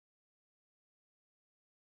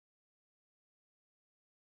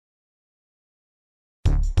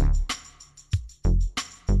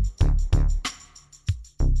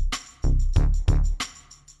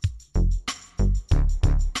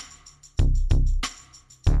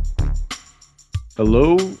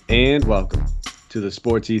Hello and welcome to the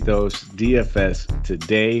Sports Ethos DFS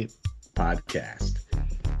Today podcast.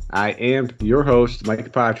 I am your host,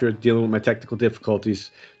 Mike Patra, dealing with my technical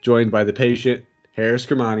difficulties, joined by the patient Harris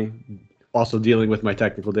Kermani, also dealing with my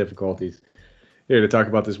technical difficulties. Here to talk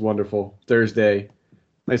about this wonderful Thursday,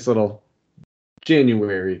 nice little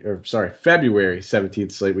February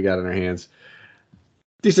 17th slate we got in our hands.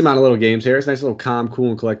 Decent amount of little games, Harris. Nice little calm,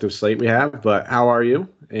 cool, and collective slate we have. But how are you?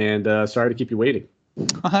 And sorry to keep you waiting.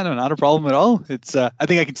 I don't, not a problem at all. It's I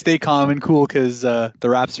think I can stay calm and cool because the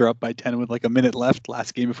Raps are up by 10 with like a minute left.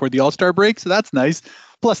 Last game before the All-Star break, so that's nice.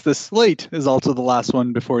 Plus, the slate is also the last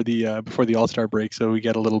one before the All-Star break, so we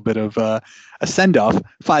get a little bit of a send-off.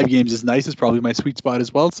 5 games is nice. It's probably my sweet spot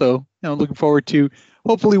as well. So, looking forward to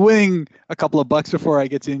hopefully winning a couple of bucks before I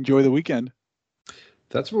get to enjoy the weekend.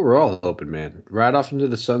 That's what we're all hoping, man. Right off into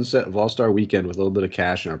the sunset of All-Star Weekend with a little bit of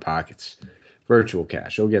cash in our pockets. Virtual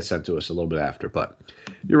cash. It'll get sent to us a little bit after. But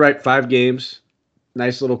you're right, 5 games.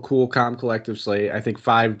 Nice little cool, calm, collective slate. I think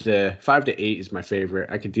 5 to 8 is my favorite.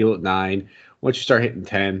 I could deal with 9. Once you start hitting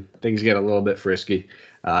 10, things get a little bit frisky.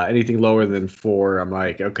 Anything lower than 4, I'm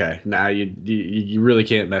like, okay, now you really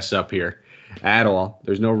can't mess up here at all.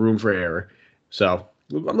 There's no room for error. So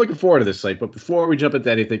I'm looking forward to this slate. But before we jump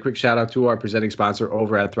into anything, quick shout out to our presenting sponsor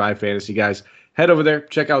over at Thrive Fantasy, guys. Head over there,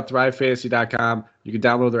 check out thrivefantasy.com. You can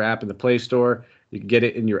download their app in the Play Store. You can get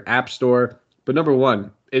it in your App Store. But number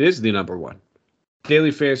one, it is the number one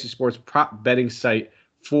daily fantasy sports prop betting site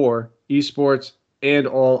for esports and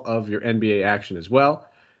all of your NBA action as well.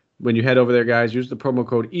 When you head over there, guys, use the promo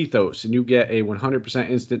code ETHOS, and you get a 100%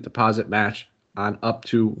 instant deposit match on up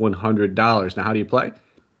to $100. Now, how do you play?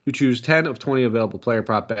 You choose 10 of 20 available player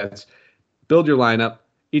prop bets, build your lineup.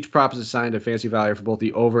 Each prop is assigned a fantasy value for both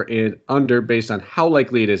the over and under based on how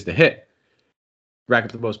likely it is to hit. Rack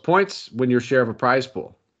up the most points, win your share of a prize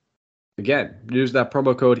pool. Again, use that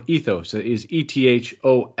promo code ETHOS. It is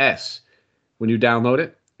ETHOS. When you download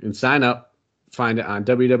it and sign up, find it on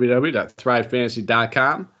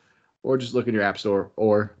www.thrivefantasy.com or just look in your App Store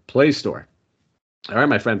or Play Store. All right,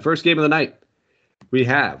 my friend, first game of the night. We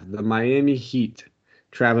have the Miami Heat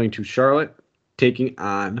traveling to Charlotte, taking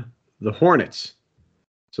on the Hornets.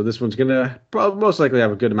 So this one's going to probably most likely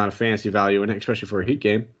have a good amount of fantasy value in it, especially for a Heat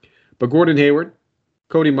game. But Gordon Hayward,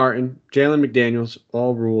 Cody Martin, Jalen McDaniels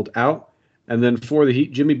all ruled out. And then for the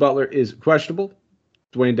Heat, Jimmy Butler is questionable.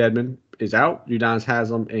 Dwayne Dedmon is out. Udonis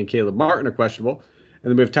Haslem and Caleb Martin are questionable. And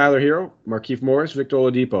then we have Tyler Hero, Markieff Morris, Victor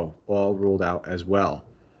Oladipo all ruled out as well.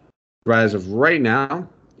 But as of right now,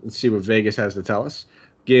 let's see what Vegas has to tell us.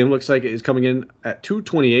 Game looks like it is coming in at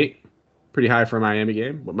 228. Pretty high for a Miami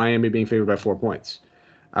game, but Miami being favored by 4 points.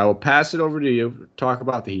 I will pass it over to you. Talk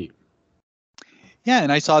about the Heat. Yeah,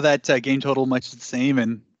 and I saw that game total much the same,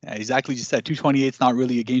 and exactly just said 228 is not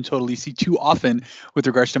really a game total you see too often with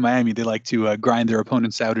regards to Miami. They like to grind their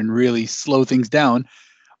opponents out and really slow things down.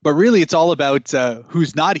 But really, it's all about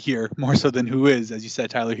who's not here more so than who is. As you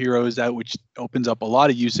said, Tyler Hero is out, which opens up a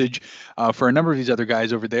lot of usage for a number of these other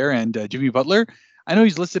guys over there. And Jimmy Butler, I know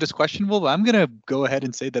he's listed as questionable, but I'm going to go ahead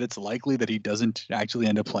and say that it's likely that he doesn't actually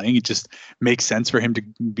end up playing. It just makes sense for him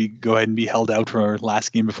to go ahead and be held out for our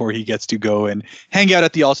last game before he gets to go and hang out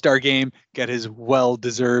at the All-Star game, get his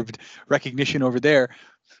well-deserved recognition over there.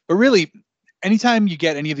 But really, anytime you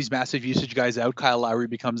get any of these massive usage guys out, Kyle Lowry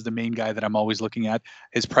becomes the main guy that I'm always looking at.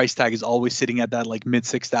 His price tag is always sitting at that like mid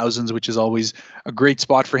 6,000s, which is always a great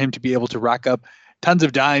spot for him to be able to rack up tons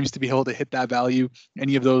of dimes to be able to hit that value.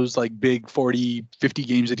 Any of those like big 40, 50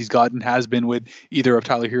 games that he's gotten has been with either of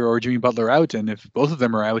Tyler Hero or Jimmy Butler out. And if both of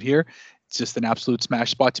them are out here, it's just an absolute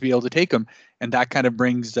smash spot to be able to take them. And that kind of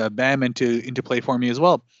brings Bam into play for me as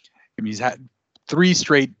well. I mean, he's had 3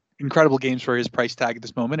 straight incredible games for his price tag at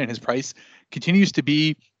this moment, and his price continues to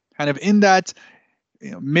be kind of in that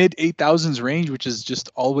mid 8,000s range, which has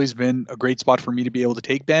just always been a great spot for me to be able to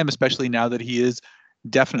take Bam, especially now that he is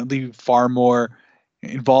definitely far more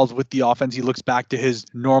involved with the offense. He looks back to his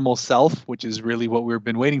normal self, which is really what we've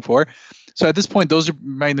been waiting for. So at this point, those are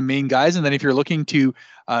the main guys. And then if you're looking to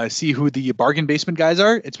see who the bargain basement guys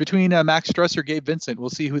are, it's between Max Struss or Gabe Vincent. We'll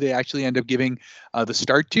see who they actually end up giving the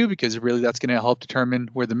start to, because really that's going to help determine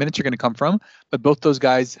where the minutes are going to come from. But both those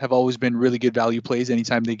guys have always been really good value plays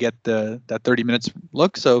anytime they get that 30 minutes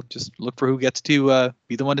look. So just look for who gets to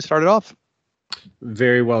be the one to start it off.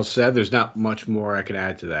 Very well said. There's not much more I can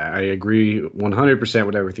add to that. I agree 100%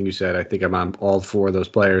 with everything you said. I think I'm on all 4 of those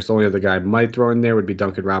players. The only other guy I might throw in there would be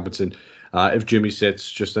Duncan Robinson. If Jimmy sits,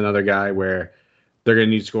 just another guy where they're going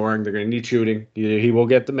to need scoring. They're going to need shooting. He will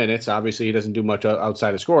get the minutes. Obviously, he doesn't do much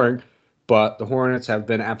outside of scoring. But the Hornets have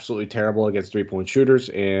been absolutely terrible against three-point shooters.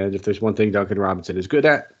 And if there's one thing Duncan Robinson is good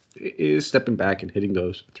at, is stepping back and hitting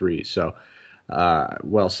those threes. So,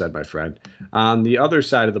 well said, my friend. On the other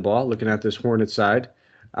side of the ball, looking at this Hornets side,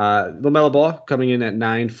 LaMelo Ball coming in at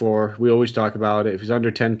 9-4. We always talk about it. If he's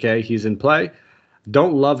under 10K, he's in play.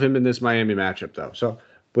 Don't love him in this Miami matchup, though. So,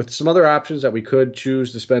 with some other options that we could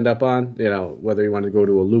choose to spend up on, whether you want to go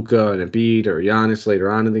to a Luka and a Embiid or Giannis later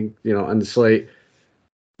on on the slate,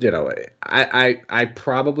 I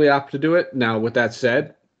probably opt to do it. Now, with that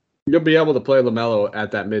said, you'll be able to play LaMelo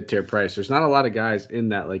at that mid-tier price. There's not a lot of guys in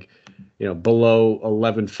that below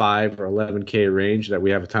 11.5 or 11K range that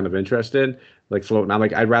we have a ton of interest in, like floating.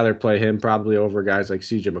 I'd rather play him probably over guys like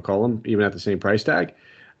CJ McCollum, even at the same price tag.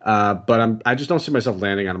 But I just don't see myself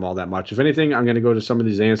landing on them all that much. If anything, I'm going to go to some of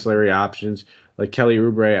these ancillary options like Kelly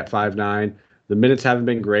Oubre at 5'9". The minutes haven't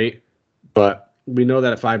been great, but we know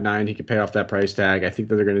that at 5'9", he can pay off that price tag. I think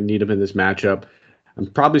that they're going to need him in this matchup. I'm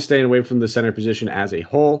probably staying away from the center position as a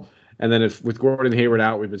whole. And then if with Gordon Hayward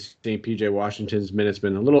out, we've been seeing PJ Washington's minutes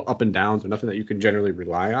been a little up and down, so nothing that you can generally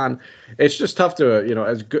rely on. It's just tough to,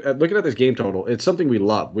 looking at this game total, it's something we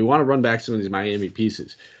love. We want to run back some of these Miami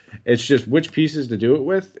pieces. It's just which pieces to do it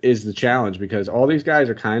with is the challenge because all these guys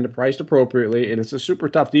are kind of priced appropriately, and it's a super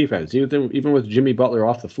tough defense. Even with Jimmy Butler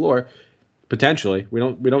off the floor, potentially, we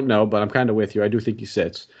don't know, but I'm kind of with you. I do think he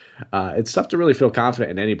sits. It's tough to really feel confident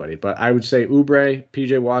in anybody, but I would say Oubre,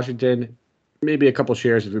 PJ Washington, maybe a couple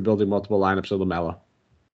shares if you're building multiple lineups of LaMelo.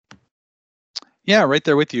 Yeah, right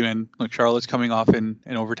there with you. And look, Charlotte's coming off in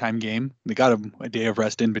an overtime game. They got a day of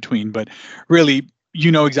rest in between, but really,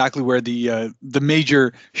 exactly where the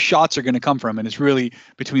major shots are going to come from, and it's really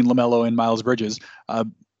between LaMelo and Miles Bridges.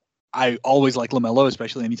 I always like LaMelo,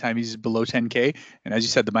 especially anytime he's below 10K. And as you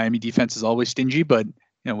said, the Miami defense is always stingy, but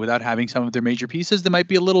without having some of their major pieces, they might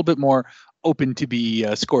be a little bit more open to be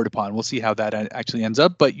scored upon. We'll see how that actually ends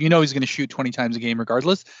up. But he's going to shoot 20 times a game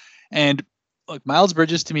regardless. And look, Miles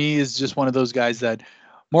Bridges to me is just one of those guys that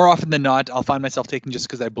more often than not, I'll find myself taking just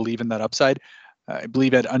because I believe in that upside. I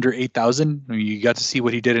believe at under 8,000, you got to see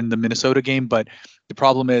what he did in the Minnesota game. But the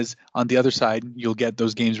problem is on the other side, you'll get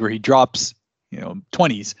those games where he drops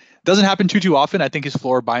 20s. Doesn't happen too often. I think his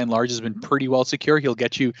floor by and large has been pretty well secure. He'll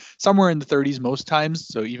get you somewhere in the 30s most times.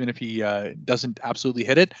 So even if he doesn't absolutely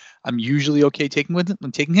hit it, I'm usually okay taking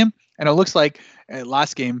him. And it looks like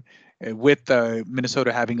last game with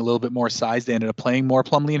Minnesota having a little bit more size, they ended up playing more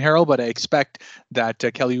Plumlee and Harrell. But I expect that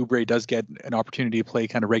Kelly Oubre does get an opportunity to play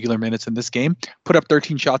kind of regular minutes in this game. Put up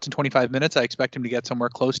 13 shots in 25 minutes. I expect him to get somewhere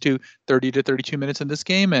close to 30 to 32 minutes in this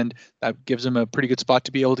game, and that gives him a pretty good spot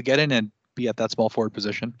to be able to get in and be at that small forward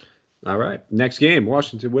position. All right. Next game,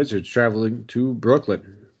 Washington Wizards traveling to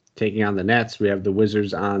Brooklyn, taking on the Nets. We have the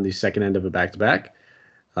Wizards on the second end of a back-to-back,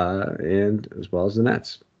 and as well as the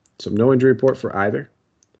Nets. So no injury report for either.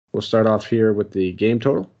 We'll start off here with the game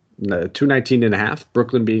total, 219.5.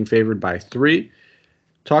 Brooklyn being favored by 3.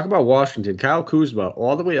 Talk about Washington. Kyle Kuzma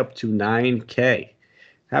all the way up to 9K.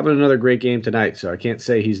 Having another great game tonight, so I can't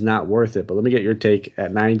say he's not worth it. But let me get your take.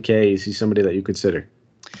 At 9K, is he somebody that you consider?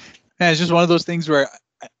 Yeah, it's just one of those things where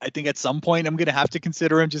I think at some point I'm going to have to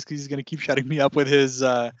consider him just because he's going to keep shutting me up with his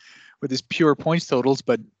pure points totals.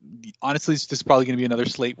 But honestly, this is probably going to be another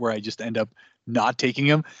slate where I just end up not taking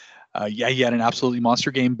him. He had an absolutely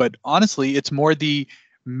monster game, but honestly, it's more the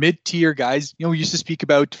mid-tier guys. We used to speak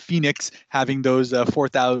about Phoenix having those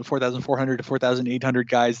 4,400 to 4,800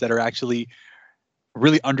 guys that are actually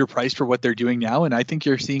really underpriced for what they're doing now. And I think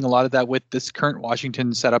you're seeing a lot of that with this current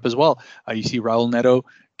Washington setup as well. You see Raul Neto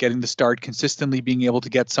getting the start, consistently being able to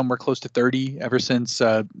get somewhere close to 30 ever since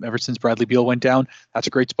Bradley Beal went down. That's a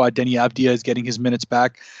great spot. Denny Avdia is getting his minutes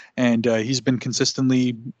back, and he's been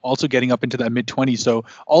consistently also getting up into that mid-20s. So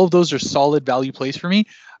all of those are solid value plays for me.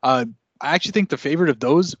 I actually think the favorite of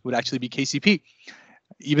those would actually be KCP.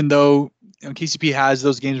 Even though KCP has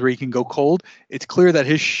those games where he can go cold, it's clear that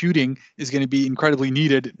his shooting is going to be incredibly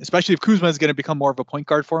needed, especially if Kuzma is going to become more of a point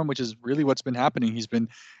guard for him, which is really what's been happening. He's been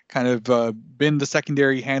kind of been the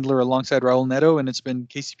secondary handler alongside Raul Neto, and it's been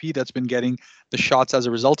KCP that's been getting the shots as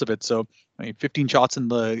a result of it. So 15 shots in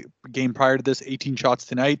the game prior to this, 18 shots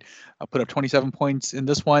tonight, put up 27 points in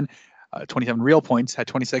this one. 27 real points, had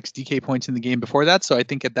 26 DK points in the game before that. So I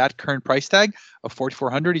think at that current price tag of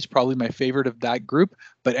 4,400, he's probably my favorite of that group.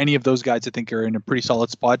 But any of those guys I think are in a pretty solid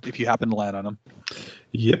spot if you happen to land on them.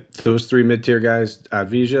 Yep. Those 3 mid-tier guys,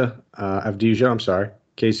 Avdija,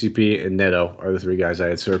 KCP, and Neto are the 3 guys I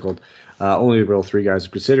had circled. Only the real 3 guys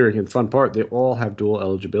I'm considering. And fun part, they all have dual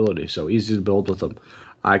eligibility, so easy to build with them.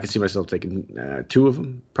 I can see myself taking 2 of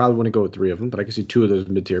them. Probably want to go with 3 of them, but I can see 2 of those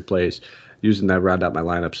mid-tier plays using that round out my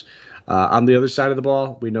lineups. On the other side of the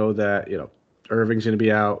ball, we know that Irving's going to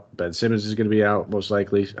be out. Ben Simmons is going to be out most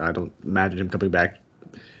likely. I don't imagine him coming back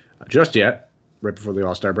just yet, right before the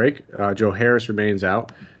All-Star break. Joe Harris remains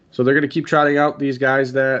out. So they're going to keep trotting out these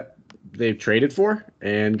guys that they've traded for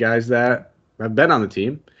and guys that have been on the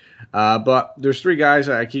team. But there's 3 guys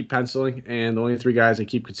I keep penciling, and the only 3 guys I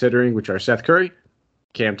keep considering, which are Seth Curry,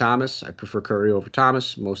 Cam Thomas. I prefer Curry over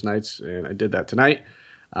Thomas most nights, and I did that tonight.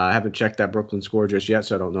 I haven't checked that Brooklyn score just yet,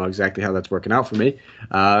 so I don't know exactly how that's working out for me.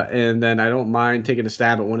 And then I don't mind taking a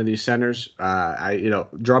stab at one of these centers.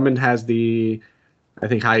 Drummond has the, I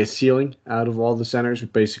think, highest ceiling out of all the centers.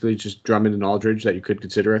 Basically, just Drummond and Aldridge that you could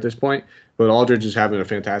consider at this point. But Aldridge is having a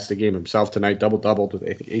fantastic game himself tonight, double-doubled with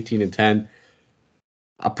 18 and 10.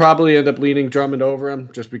 I'll probably end up leaning Drummond over him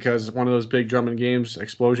just because one of those big Drummond games,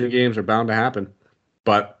 explosion games, are bound to happen.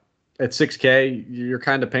 But at 6K, you're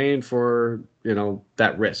kind of paying for,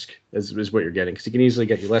 that risk is what you're getting, because he can easily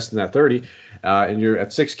get you less than that 30. And you're at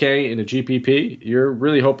 6K in a GPP, you're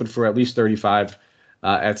really hoping for at least 35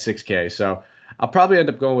 at 6K. So I'll probably end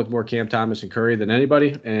up going with more Cam Thomas and Curry than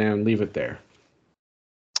anybody and leave it there.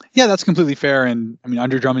 Yeah, that's completely fair. And I mean,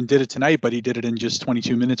 Andre Drummond did it tonight, but he did it in just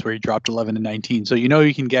 22 minutes where he dropped 11 and 19. So,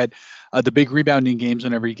 you can get the big rebounding games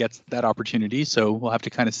whenever he gets that opportunity. So we'll have to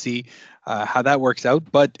kind of see how that works out.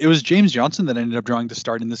 But it was James Johnson that ended up drawing the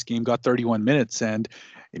start in this game, got 31 minutes. And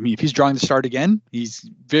I mean, if he's drawing the start again, he's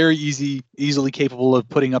very easily capable of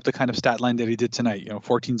putting up the kind of stat line that he did tonight.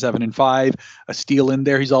 14, 7, and 5, a steal in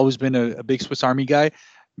there. He's always been a big Swiss Army guy.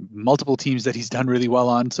 Multiple teams that he's done really well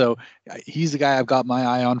on. So he's the guy I've got my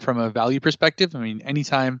eye on from a value perspective. I mean,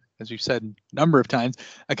 anytime, as we've said a number of times,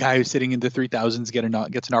 a guy who's sitting in the 3,000s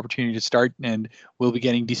gets an opportunity to start and will be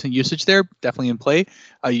getting decent usage there, definitely in play.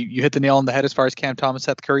 You hit the nail on the head as far as Cam Thomas,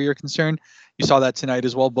 Seth Curry are concerned. You saw that tonight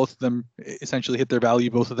as well. Both of them essentially hit their value.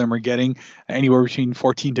 Both of them are getting anywhere between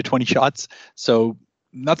 14 to 20 shots. So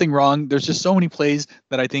nothing wrong. There's just so many plays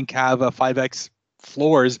that I think have a 5X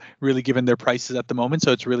floors really given their prices at the moment.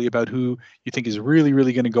 So it's really about who you think is really,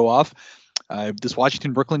 really going to go off. This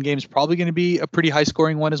Washington-Brooklyn game is probably going to be a pretty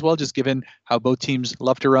high-scoring one as well, just given how both teams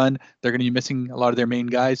love to run. They're going to be missing a lot of their main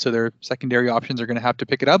guys, so their secondary options are going to have to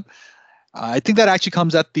pick it up. I think that actually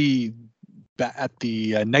comes at the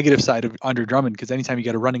negative side of Andre Drummond, because anytime you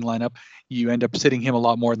get a running lineup, you end up sitting him a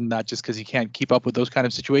lot more than that just because he can't keep up with those kind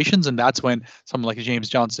of situations. And that's when someone like a James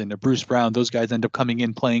Johnson, a Bruce Brown, those guys end up coming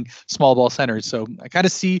in playing small ball centers. So I kind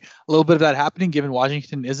of see a little bit of that happening, given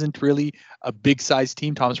Washington isn't really a big size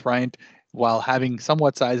team. Thomas Bryant, while having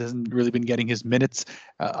somewhat size, hasn't really been getting his minutes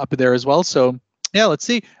up there as well. So yeah, let's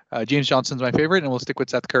see. James Johnson's my favorite, and we'll stick with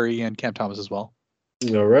Seth Curry and Cam Thomas as well.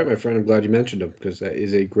 All right, my friend. I'm glad you mentioned him, because that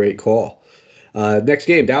is a great call. Next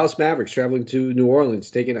game, Dallas Mavericks traveling to New Orleans,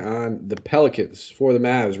 taking on the Pelicans. For the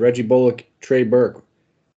Mavs, Reggie Bullock, Trey Burke,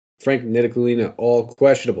 Frank Ntilikina, all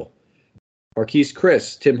questionable. Marquise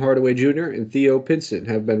Chris, Tim Hardaway Jr., and Theo Pinson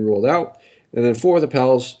have been ruled out. And then for the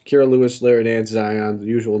Pels, Kira Lewis, Larry Nance, Zion, the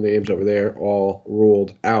usual names over there, all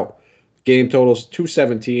ruled out. Game totals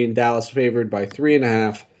 217. Dallas favored by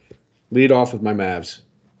 3.5. Lead off with my Mavs.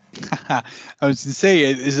 I was going to say,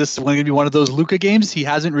 is this going to be one of those Luka games? He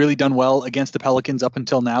hasn't really done well against the Pelicans up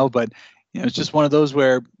until now, but it's just one of those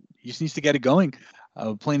where he just needs to get it going.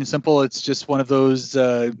 Plain and simple, it's just one of those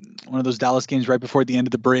Dallas games right before the end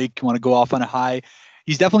of the break. You want to go off on a high.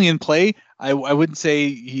 He's definitely in play. I wouldn't say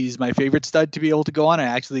he's my favorite stud to be able to go on. I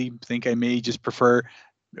actually think I may just prefer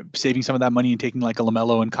saving some of that money and taking like a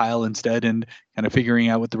LaMelo and Kyle instead, and kind of figuring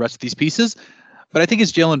out what the rest of these pieces. But I think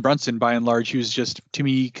it's Jalen Brunson, by and large, who's just, to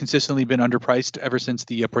me, consistently been underpriced ever since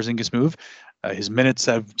the Porzingis move. His minutes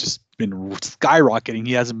have just been skyrocketing.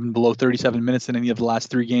 He hasn't been below 37 minutes in any of the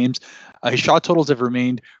last 3 games. His shot totals have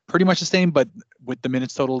remained pretty much the same, but with the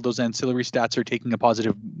minutes total, those ancillary stats are taking a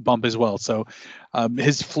positive bump as well. So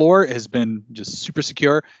his floor has been just super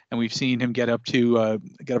secure, and we've seen him get up to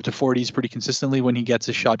 40s pretty consistently when he gets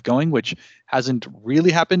his shot going, which hasn't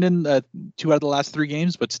really happened in 2 out of the last 3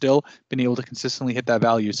 games, but still been able to consistently hit that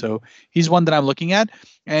value. So he's one that I'm looking at.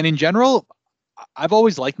 And in general, I've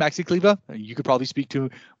always liked Maxi Kleber. You could probably speak to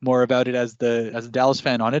more about it as a Dallas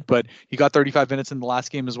fan on it, but he got 35 minutes in the last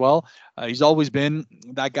game as well. He's always been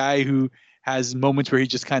that guy who has moments where he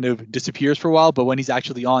just kind of disappears for a while, but when he's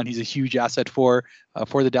actually on, he's a huge asset for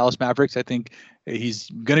the Dallas Mavericks. I think he's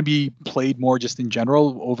going to be played more just in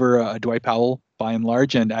general over Dwight Powell by and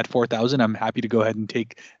large, and at 4,000, I'm happy to go ahead and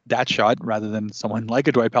take that shot rather than someone like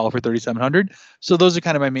a Dwight Powell for 3,700. So those are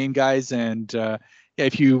kind of my main guys, and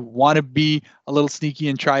if you want to be a little sneaky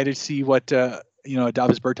and try to see what Davis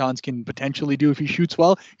Bertans can potentially do if he shoots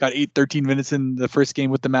well, got 13 minutes in the first game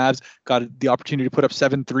with the Mavs, got the opportunity to put up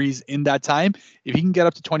 7 threes in that time. If he can get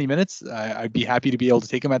up to 20 minutes, I'd be happy to be able to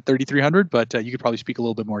take him at 3,300, but you could probably speak a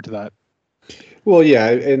little bit more to that. Well, yeah,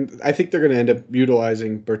 and I think they're going to end up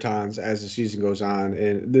utilizing Bertans as the season goes on,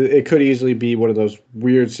 and it could easily be one of those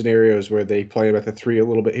weird scenarios where they play him at the three a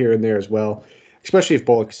little bit here and there as well, especially if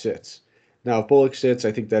Bullock sits. Now, if Bullock sits,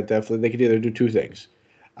 I think that definitely they could either do two things.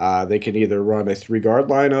 They can either run a three guard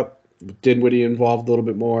lineup, with Dinwiddie involved a little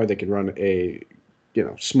bit more. They can run a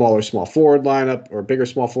smaller small forward lineup or bigger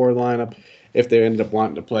small forward lineup if they ended up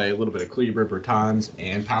wanting to play a little bit of Kleber, Bertans,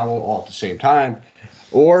 and Powell all at the same time.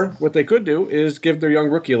 Or what they could do is give their young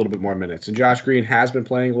rookie a little bit more minutes. And Josh Green has been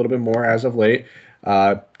playing a little bit more as of late,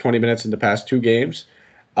 20 minutes in the past two games.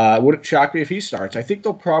 Wouldn't shock me if he starts. I think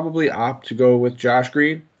they'll probably opt to go with Josh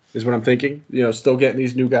Green, is what I'm thinking. Still getting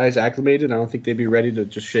these new guys acclimated. I don't think they'd be ready to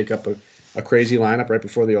just shake up a crazy lineup right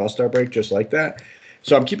before the All-Star break just like that.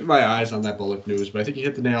 So I'm keeping my eyes on that Bullock news, but I think you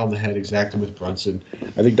hit the nail on the head exactly with Brunson.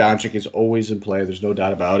 I think Doncic is always in play. There's no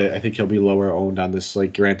doubt about it. I think he'll be lower owned on this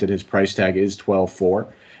slate. Granted, his price tag is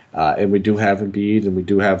 12-4, and we do have Embiid and we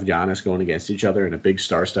do have Giannis going against each other in a big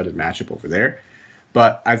star-studded matchup over there.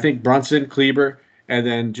 But I think Brunson, Kleber, and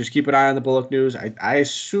then just keep an eye on the Bullock news. I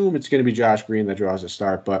assume it's going to be Josh Green that draws a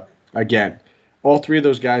start, but again, all three of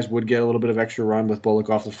those guys would get a little bit of extra run with Bullock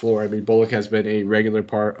off the floor. I mean, Bullock has been a regular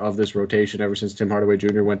part of this rotation ever since Tim Hardaway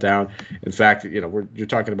Jr. went down. In fact, you're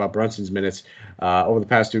talking about Brunson's minutes. Over the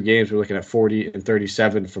past two games, we're looking at 40 and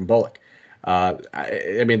 37 from Bullock.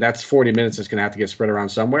 I mean, that's 40 minutes that's going to have to get spread around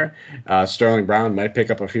somewhere. Sterling Brown might pick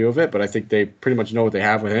up a few of it, but I think they pretty much know what they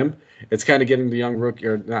have with him. It's kind of getting the young rookie,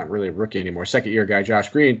 or not really a rookie anymore, second-year guy, Josh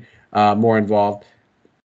Green, more involved.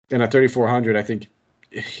 And at 3,400, I think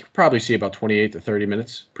you probably see about 28 to 30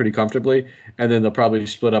 minutes pretty comfortably, and then they'll probably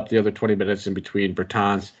split up the other 20 minutes in between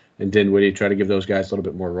Bertans and Dinwiddie, try to give those guys a little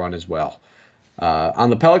bit more run as well. On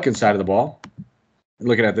the Pelican side of the ball,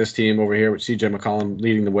 looking at this team over here with CJ McCollum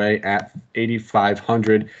leading the way at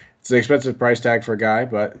 8,500. It's an expensive price tag for a guy,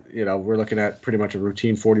 but we're looking at pretty much a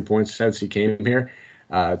routine 40 points since he came here.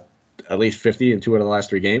 At least 50 in 2 out of the last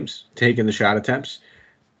 3 games, taking the shot attempts.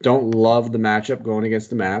 Don't love the matchup going against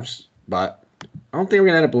the Mavs, but I don't think we're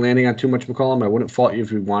going to end up landing on too much McCollum. I wouldn't fault you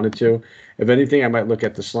if you wanted to. If anything, I might look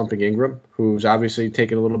at the slumping Ingram, who's obviously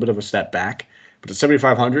taken a little bit of a step back. But at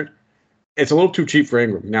 7,500, it's a little too cheap for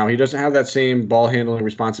Ingram. Now, he doesn't have that same ball handling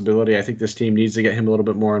responsibility. I think this team needs to get him a little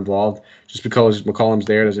bit more involved. Just because McCollum's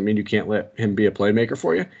there doesn't mean you can't let him be a playmaker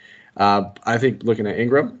for you. I think looking at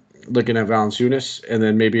Ingram, looking at Valanciunas, and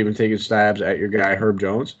then maybe even taking stabs at your guy Herb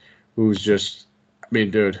Jones, who's just, I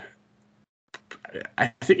mean, dude,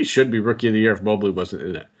 I think he should be Rookie of the Year if Mobley wasn't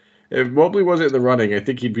in it. If Mobley wasn't in the running, I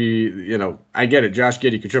think he'd be, I get it, Josh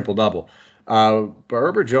Giddey could triple-double. But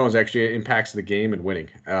Herbert Jones actually impacts the game and winning.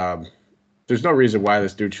 There's no reason why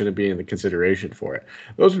this dude shouldn't be in the consideration for it.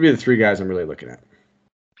 Those would be the 3 guys I'm really looking at.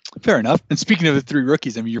 Fair enough. And speaking of the 3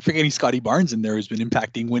 rookies, I mean, you're forgetting Scotty Barnes in there, who's been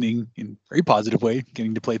impacting winning in a very positive way,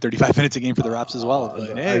 getting to play 35 minutes a game for the Raps as well.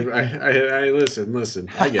 But, hey. I listen.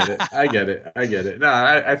 I get it. No,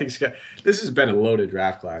 I think this has been a loaded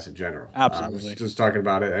draft class in general. Absolutely. Just talking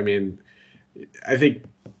about it. I mean, I think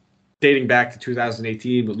dating back to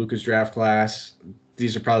 2018 with Luka's draft class,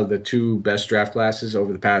 these are probably the 2 best draft classes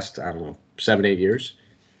over the past, 7-8 years.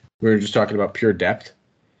 We were just talking about pure depth.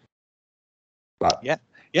 But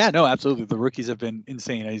Yeah, no, absolutely. The rookies have been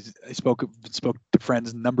insane. I spoke to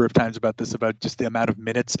friends a number of times about this, about just the amount of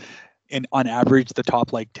minutes. And on average, the top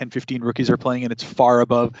 10, 15 rookies are playing, and it's far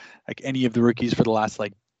above any of the rookies for the last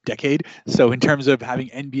decade. So in terms of having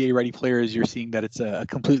NBA ready players, you're seeing that it's a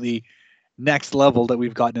completely next level that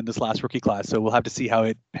we've gotten in this last rookie class. So we'll have to see how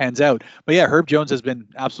it pans out. But yeah, Herb Jones has been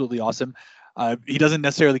absolutely awesome. He doesn't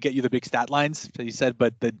necessarily get you the big stat lines, as you said,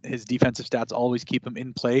 but his defensive stats always keep him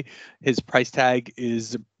in play. His price tag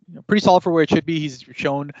is pretty solid for where it should be. He's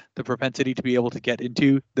shown the propensity to be able to get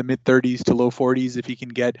into the mid 30s to low 40s if he can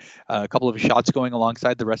get a couple of shots going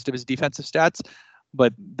alongside the rest of his defensive stats.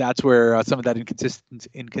 But that's where some of that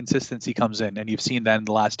inconsistency comes in. And you've seen that in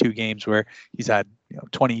the last 2 games where he's had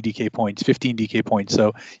 20 DK points, 15 DK points.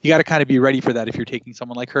 So you got to kind of be ready for that if you're taking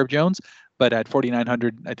someone like Herb Jones. But at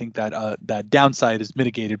 4,900, I think that that downside is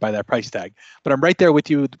mitigated by that price tag. But I'm right there with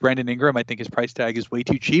you with Brandon Ingram. I think his price tag is way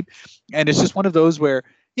too cheap. And it's just one of those where,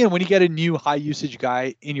 when you get a new high usage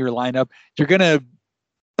guy in your lineup, you're going to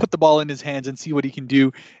put the ball in his hands and see what he can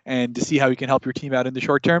do and to see how he can help your team out in the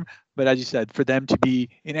short term. But as you said, for them to be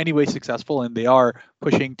in any way successful, and they are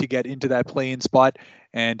pushing to get into that play-in spot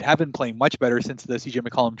and have been playing much better since the CJ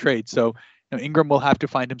McCollum trade. So Ingram will have to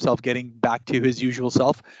find himself getting back to his usual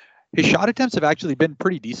self. his shot attempts have actually been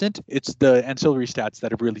pretty decent. It's the ancillary stats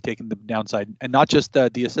that have really taken the downside, and not just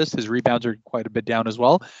the assists. His rebounds are quite a bit down as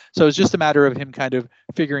well. So it's just a matter of him kind of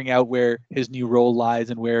figuring out where his new role lies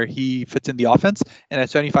and where he fits in the offense. And at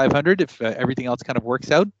 7,500, if everything else kind of works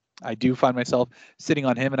out, I do find myself sitting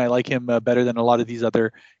on him, and I like him better than a lot of these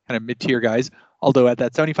other kind of mid-tier guys. Although at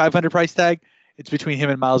that 7,500 price tag, it's between him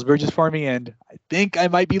and Miles Bridges for me, and I think I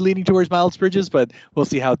might be leaning towards Miles Bridges, but we'll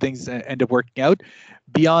see how things end up working out.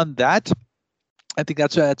 Beyond that, I think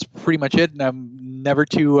that's pretty much it, and I'm never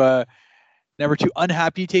too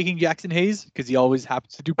unhappy taking Jackson Hayes because he always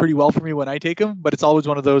happens to do pretty well for me when I take him. But it's always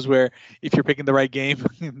one of those where if you're picking the right game,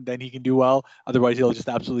 then he can do well. Otherwise, he'll just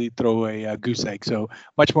absolutely throw a goose egg. So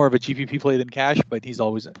much more of a GPP play than cash, but he's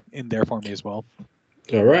always in there for me as well.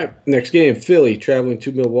 All right, next game, Philly traveling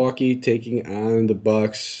to Milwaukee, taking on the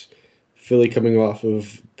Bucks. Philly coming off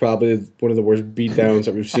of probably one of the worst beatdowns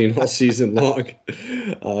that we've seen all season long.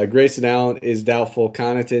 Grayson Allen is doubtful.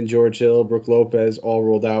 Connaughton, George Hill, Brook Lopez all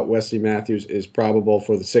ruled out. Wesley Matthews is probable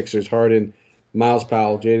for the Sixers. Harden, Miles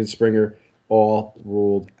Powell, Jaden Springer all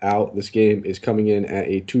ruled out. This game is coming in at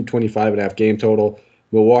a 225.5 game total.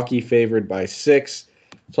 Milwaukee favored by 6.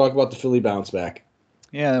 Talk about the Philly bounce back.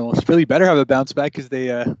 Yeah, well, Philly better have a bounce back because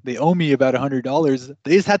they owe me about $100.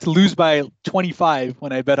 They just had to lose by 25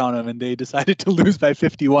 when I bet on them, and they decided to lose by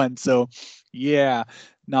 51. So, yeah,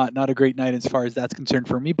 not a great night as far as that's concerned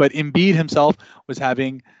for me. But Embiid himself was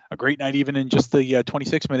having a great night, even in just the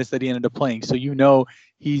 26 minutes that he ended up playing. So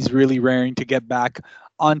he's really raring to get back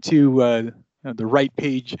onto the right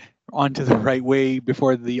page, onto the right way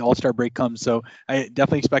before the All-Star break comes. So I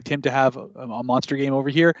definitely expect him to have a monster game over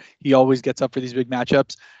here. He always gets up for these big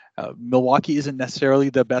matchups. Milwaukee isn't necessarily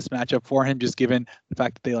the best matchup for him, just given the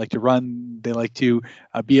fact that they like to run. They like to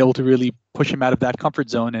be able to really push him out of that comfort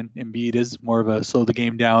zone. And Embiid is more of a slow the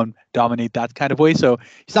game down, dominate that kind of way. So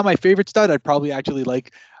he's not my favorite stud. I'd probably actually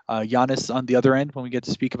like Giannis on the other end when we get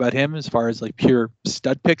to speak about him as far as like pure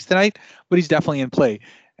stud picks tonight, but he's definitely in play.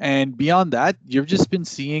 And beyond that, you've just been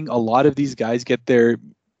seeing a lot of these guys get their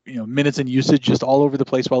minutes and usage just all over the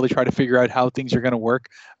place while they try to figure out how things are going to work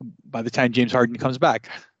by the time James Harden comes back.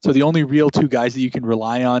 So the only real two guys that you can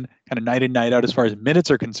rely on kind of night in, night out as far as minutes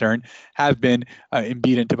are concerned have been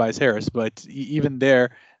Embiid and Tobias Harris. But even there's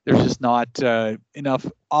just not enough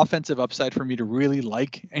offensive upside for me to really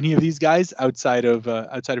like any of these guys outside of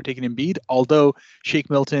taking Embiid. Although Shake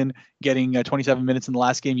Milton getting 27 minutes in the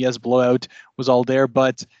last game, yes, blowout was all there,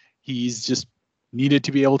 but he's just needed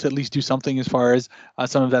to be able to at least do something as far as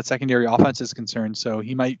some of that secondary offense is concerned. So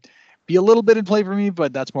he might be a little bit in play for me,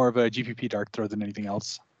 but that's more of a GPP dart throw than anything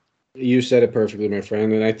else. You said it perfectly, my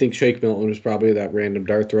friend. And I think Shake Milton was probably that random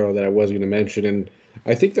dart throw that I was going to mention. And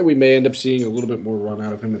I think that we may end up seeing a little bit more run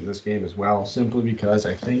out of him in this game as well, simply because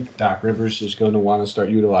I think Doc Rivers is going to want to start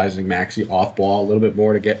utilizing Maxey off ball a little bit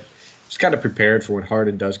more to get just kind of prepared for when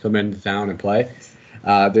Harden does come into town and play.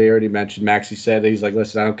 They already mentioned, Maxey said that he's like,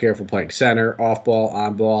 listen, I don't care if we're playing center, off ball,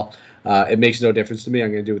 on ball. It makes no difference to me.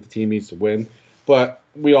 I'm going to do what the team needs to win. But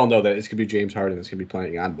we all know that it's going to be James Harden that's going to be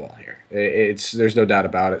playing on ball here. There's no doubt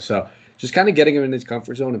about it. So just kind of getting him in his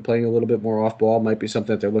comfort zone and playing a little bit more off ball might be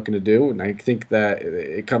something that they're looking to do. And I think that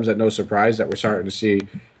it comes at no surprise that we're starting to see,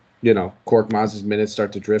 Korkmaz's minutes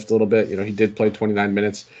start to drift a little bit. He did play 29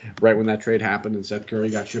 minutes right when that trade happened and Seth Curry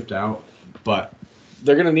got shipped out. But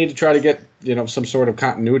they're going to need to try to get, some sort of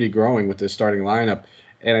continuity growing with this starting lineup.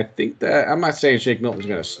 And I think that, I'm not saying Shake Milton's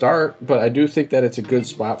going to start, but I do think that it's a good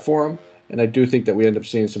spot for him. And I do think that we end up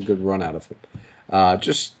seeing some good run out of him.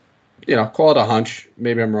 Call it a hunch.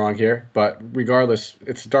 Maybe I'm wrong here. But regardless,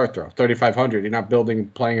 it's a dart throw. 3,500. You're not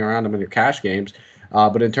playing around them in your cash games.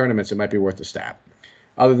 But in tournaments, it might be worth a stab.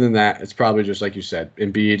 Other than that, it's probably just like you said,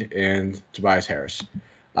 Embiid and Tobias Harris.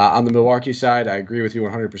 On the Milwaukee side, I agree with you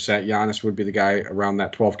 100%. Giannis would be the guy around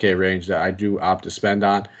that 12K range that I do opt to spend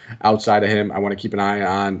on. Outside of him, I want to keep an eye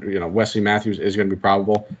on, Wesley Matthews is going to be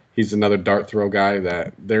probable. He's another dart throw guy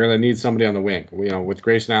that they're going to need somebody on the wing. With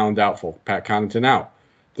Grayson Allen doubtful, Pat Connaughton out.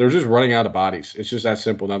 They're just running out of bodies. It's just that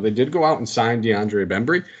simple. Now, they did go out and sign DeAndre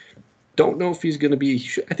Bembry. Don't know if he's going to be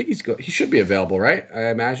 – I think he should be available, right? I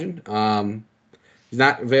imagine. He's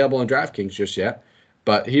not available on DraftKings just yet.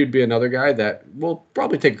 But he would be another guy that will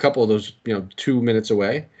probably take a couple of those, 2 minutes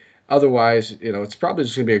away. Otherwise, it's probably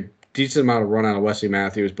just going to be a decent amount of run on Wesley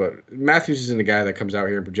Matthews. But Matthews isn't a guy that comes out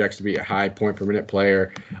here and projects to be a high point per minute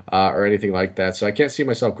player or anything like that. So I can't see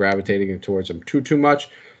myself gravitating towards him too much.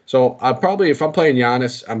 So if I'm playing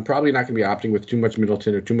Giannis, I'm probably not going to be opting with too much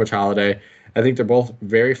Middleton or too much Holiday. I think they're both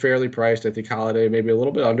very fairly priced. I think Holiday maybe a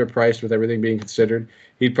little bit underpriced with everything being considered.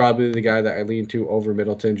 He'd probably be the guy that I lean to over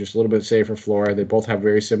Middleton, just a little bit safer floor. They both have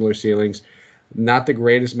very similar ceilings. Not the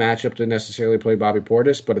greatest matchup to necessarily play Bobby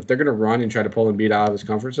Portis, but if they're going to run and try to pull Embiid out of his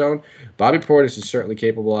comfort zone, Bobby Portis is certainly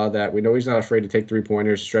capable of that. We know he's not afraid to take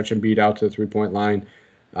three-pointers, stretch Embiid out to the three-point line.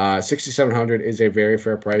 6,700 is a very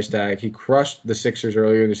fair price tag. He crushed the Sixers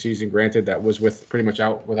earlier in the season. Granted, that was with pretty much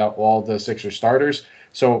out without all the Sixers starters.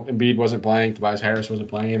 So Embiid wasn't playing. Tobias Harris wasn't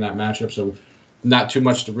playing in that matchup. So not too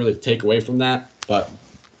much to really take away from that. But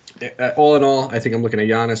all in all, I think I'm looking at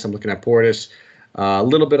Giannis. I'm looking at Portis. A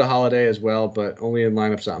little bit of Holiday as well, but only in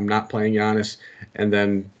lineups I'm not playing Giannis. And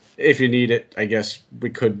then if you need it, I guess we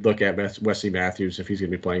could look at Wesley Matthews if he's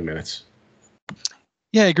going to be playing minutes.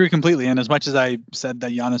 Yeah, I agree completely. And as much as I said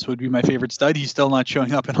that Giannis would be my favorite stud, he's still not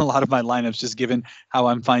showing up in a lot of my lineups, just given how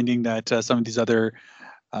I'm finding that some of these other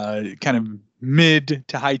kind of mid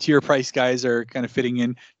to high tier price guys are kind of fitting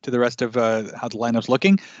in to the rest of how the lineup's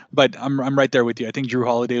looking. But I'm right there with you. I think Jrue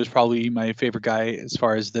Holiday was probably my favorite guy as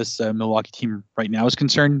far as this Milwaukee team right now is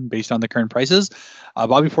concerned, based on the current prices.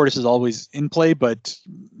 Bobby Portis is always in play, but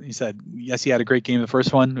he said, yes, he had a great game the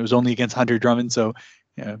first one. It was only against Hunter Drummond, so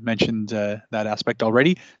mentioned that aspect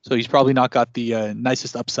already. So he's probably not got the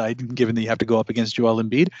nicest upside, given that you have to go up against Joel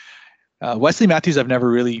Embiid. Wesley Matthews, I've never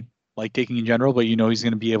really liked taking in general, but he's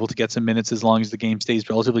going to be able to get some minutes as long as the game stays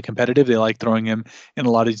relatively competitive. They like throwing him in a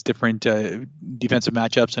lot of these different defensive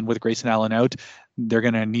matchups, and with Grayson Allen out, they're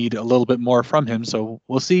going to need a little bit more from him. So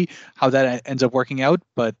we'll see how that ends up working out.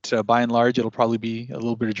 But by and large, it'll probably be a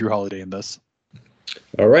little bit of Jrue Holiday in this.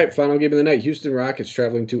 All right, final game of the night. Houston Rockets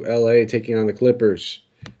traveling to LA, taking on the Clippers.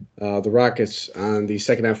 The Rockets on the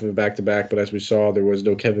second half of a back-to-back, but as we saw, there was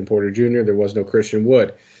no Kevin Porter Jr., there was no Christian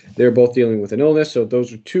Wood. They're both dealing with an illness, so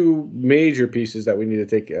those are two major pieces that we need to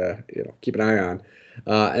take, keep an eye on.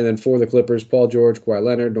 And then for the Clippers, Paul George, Kawhi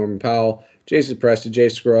Leonard, Norman Powell, Jason Preston, Jay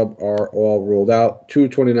Scrubb are all ruled out.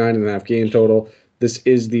 229.5 game total. This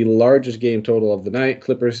is the largest game total of the night.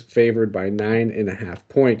 Clippers favored by 9.5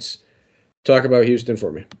 points. Talk about Houston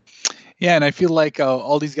for me. Yeah, and I feel like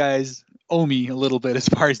all these guys owe me a little bit as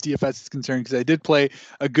far as DFS is concerned, because I did play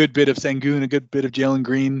a good bit of Sengun, a good bit of Jalen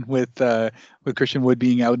Green with Christian Wood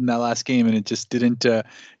being out in that last game, and it just didn't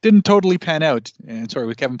totally pan out. And sorry,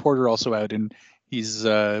 with Kevin Porter also out, and he's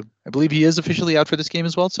I believe he is officially out for this game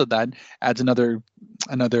as well, so that adds another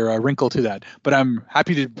wrinkle to that. But I'm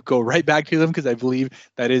happy to go right back to them, because I believe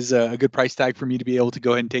that is a good price tag for me to be able to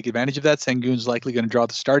go ahead and take advantage of that. Sengun's likely going to draw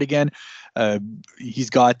the start again. He's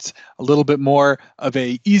got a little bit more of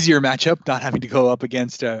a easier matchup, not having to go up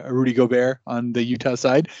against a Rudy Gobert on the Utah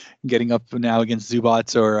side, getting up now against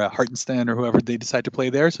Zubats or Hartenstein or whoever they decide to play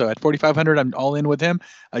there. So at 4,500, I'm all in with him.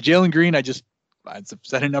 Jalen Green, I've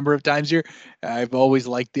said a number of times here, I've always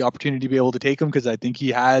liked the opportunity to be able to take him, because I think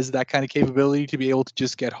he has that kind of capability to be able to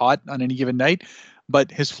just get hot on any given night. But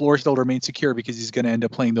his floor still remains secure, because he's going to end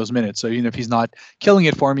up playing those minutes. So even if he's not killing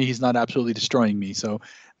it for me, he's not absolutely destroying me. So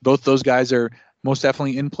both those guys are most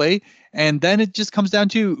definitely in play. And then it just comes down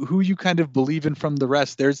to who you kind of believe in from the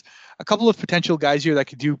rest. There's a couple of potential guys here that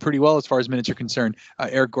could do pretty well as far as minutes are concerned.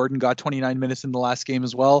 Eric Gordon got 29 minutes in the last game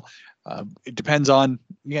as well. It depends on,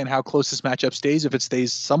 again, how close this matchup stays. If it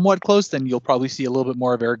stays somewhat close, then you'll probably see a little bit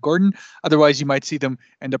more of Eric Gordon. Otherwise, you might see them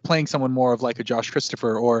end up playing someone more of like a Josh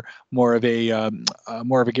Christopher or more of a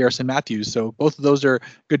Garrison Matthews. So both of those are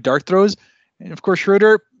good dart throws. And of course,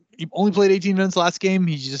 Schroeder, he only played 18 minutes last game.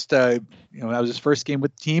 He just, that was his first game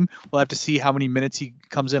with the team. We'll have to see how many minutes he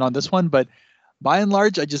comes in on this one. But by and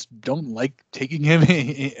large, I just don't like taking him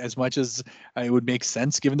as much as it would make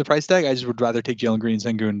sense given the price tag. I just would rather take Jalen Green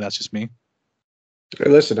and Sengun. That's just me.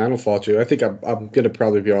 Hey, listen, I don't fault you. I think I'm going to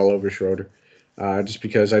probably be all over Schroeder, just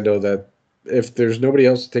because I know that if there's nobody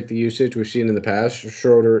else to take the usage we've seen in the past,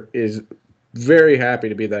 Schroeder is very happy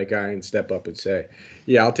to be that guy and step up and say,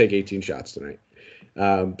 yeah, I'll take 18 shots tonight.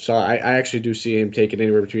 So I actually do see him taking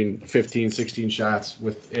anywhere between 15, 16 shots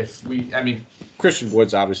Christian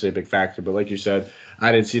Wood's obviously a big factor, but like you said,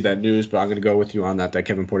 I didn't see that news, but I'm going to go with you on that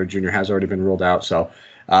Kevin Porter Jr. has already been ruled out. So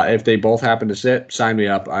if they both happen to sit, sign me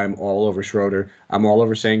up. I'm all over Schroeder. I'm all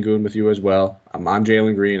over Sengun with you as well. I'm on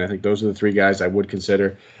Jalen Green. I think those are the three guys I would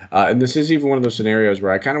consider. And this is even one of those scenarios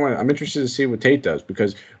where I'm interested to see what Tate does,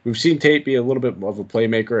 because we've seen Tate be a little bit of a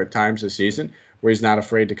playmaker at times this season, where he's not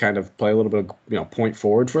afraid to kind of play a little bit of, point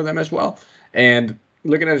forward for them as well. And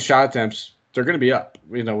looking at his shot attempts, they're going to be up.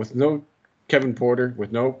 With no Kevin Porter,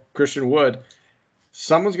 with no Christian Wood,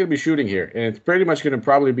 someone's going to be shooting here. And it's pretty much going to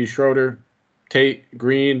probably be Schroeder, Tate,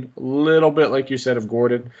 Green, a little bit, like you said, of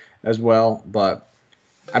Gordon as well. But,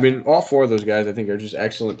 all four of those guys, I think, are just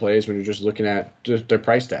excellent plays when you're just looking at just their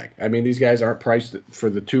price tag. These guys aren't priced for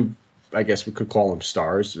the two, I guess we could call them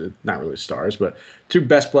stars, not really stars, but two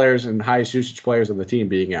best players and highest usage players on the team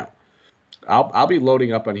being out. I'll be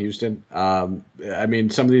loading up on Houston. I mean,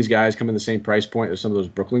 some of these guys come in the same price point as some of those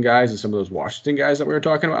Brooklyn guys and some of those Washington guys that we were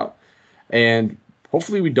talking about. And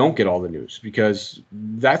hopefully we don't get all the news because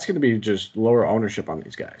that's going to be just lower ownership on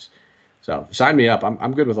these guys. So sign me up.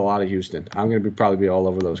 I'm good with a lot of Houston. I'm going to probably be all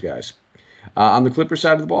over those guys. On the Clippers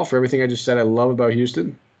side of the ball, for everything I just said I love about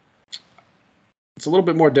Houston, it's a little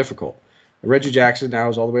bit more difficult. Reggie Jackson now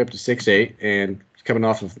is all the way up to 6'8", and coming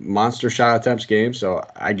off of monster shot attempts game, so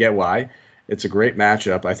I get why. It's a great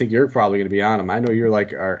matchup. I think you're probably going to be on him. I know you're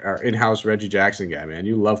like our in-house Reggie Jackson guy, man.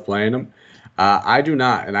 You love playing him. I do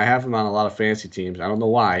not, and I have him on a lot of fantasy teams. I don't know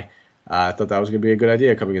why. I thought that was going to be a good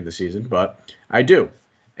idea coming into the season, but I do.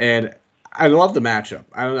 And I love the matchup.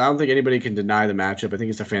 I don't think anybody can deny the matchup. I think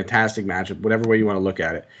it's a fantastic matchup, whatever way you want to look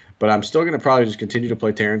at it. But I'm still going to probably just continue to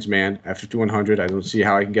play Terrence Mann at 5,100. I don't see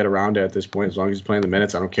how I can get around it at this point as long as he's playing the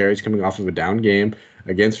minutes. I don't care. He's coming off of a down game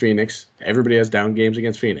against Phoenix. Everybody has down games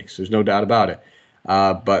against Phoenix. There's no doubt about it.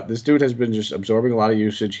 But this dude has been just absorbing a lot of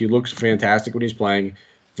usage. He looks fantastic when he's playing.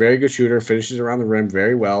 Very good shooter, finishes around the rim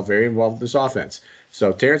very well, very involved with this offense.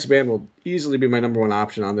 So Terrence Mann will easily be my number one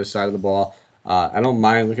option on this side of the ball. I don't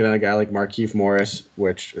mind looking at a guy like Markieff Morris,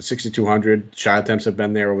 which 6,200 shot attempts have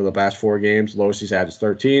been there over the past 4 games. Lowest he's had is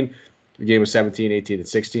 13. The game was 17, 18, and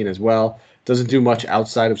 16 as well. Doesn't do much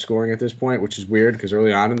outside of scoring at this point, which is weird because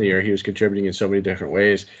early on in the year he was contributing in so many different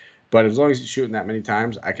ways. But as long as he's shooting that many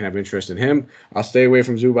times, I can have interest in him. I'll stay away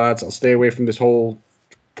from Zubats. I'll stay away from this whole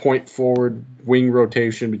point forward wing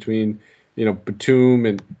rotation between, Batum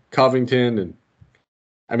and Covington. And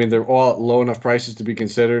I mean, they're all at low enough prices to be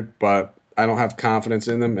considered, but I don't have confidence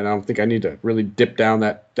in them, and I don't think I need to really dip down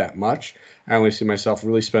that much. I only see myself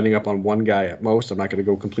really spending up on one guy at most. I'm not going to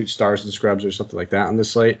go complete stars and scrubs or something like that on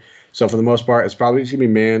this slate. So for the most part, it's probably going to be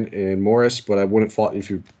Mann and Morris, but I wouldn't fault if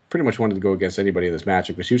you pretty much wanted to go against anybody in this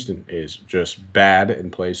matchup because Houston is just bad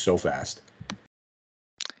and plays so fast.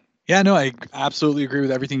 Yeah, no, I absolutely agree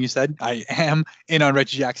with everything you said. I am in on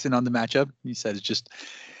Reggie Jackson on the matchup. You said it's just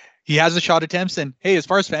he has the shot attempts, and hey, as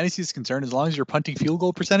far as fantasy is concerned, as long as you're punting field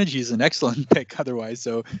goal percentage, he's an excellent pick otherwise.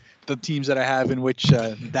 So the teams that I have in which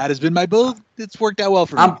that has been my build, it's worked out well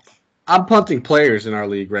for me. I'm punting players in our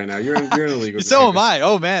league right now. You're in a league with So am I.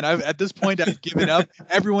 Oh man, at this point I've given up.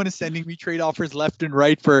 Everyone is sending me trade offers left and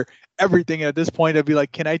right for everything. At this point, I'd be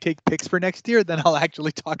like, can I take picks for next year? Then I'll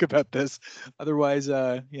actually talk about this. Otherwise,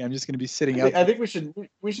 I'm just going to be sitting out. I think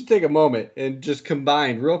we should take a moment and just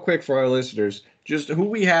combine real quick for our listeners just who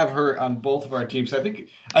we have hurt on both of our teams. I think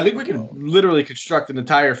we can literally construct an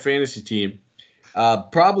entire fantasy team.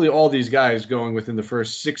 Probably all these guys going within the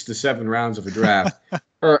first 6 to 7 rounds of a draft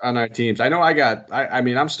hurt on our teams. I know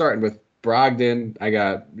I'm starting with Brogdon. I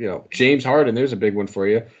got, James Harden. There's a big one for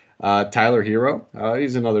you. Tyler Hero.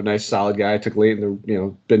 He's another nice solid guy I took late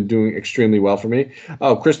and been doing extremely well for me.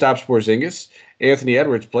 Oh, Kristaps Porzingis. Anthony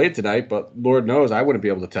Edwards played tonight, but Lord knows I wouldn't be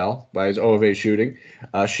able to tell by his O of A shooting.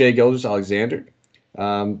 Shai Gilgeous-Alexander.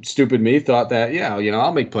 Stupid me thought that,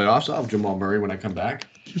 I'll make playoffs. I'll have Jamal Murray when I come back.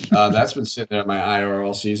 That's been sitting there at my IR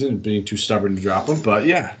all season, being too stubborn to drop him. But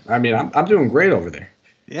yeah, I mean, I'm doing great over there.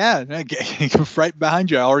 Yeah, right behind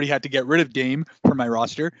you. I already had to get rid of Dame from my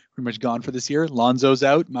roster. Pretty much gone for this year. Lonzo's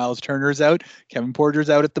out. Miles Turner's out. Kevin Porter's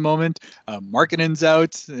out at the moment. Markkanen's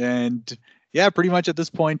out. And yeah, pretty much at this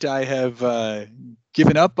point, I have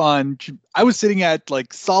given up on. I was sitting at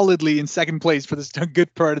solidly in second place for this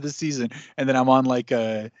good part of the season, and then I'm on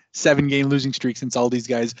a 7-game losing streak since all these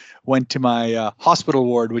guys went to my hospital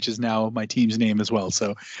ward, which is now my team's name as well.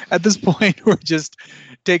 So at this point, we're just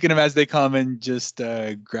taking them as they come and just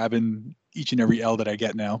grabbing each and every L that I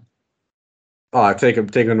get now. Oh, I taking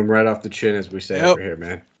them right off the chin, as we say over here,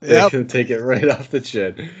 man. They can take it right off the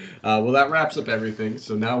chin. Well, that wraps up everything.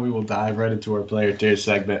 So now we will dive right into our player tier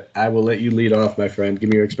segment. I will let you lead off, my friend. Give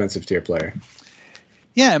me your expensive tier player.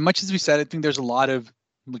 Yeah, much as we said, I think there's a lot of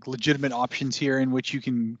legitimate options here in which you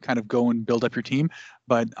can kind of go and build up your team.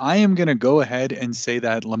 But I am going to go ahead and say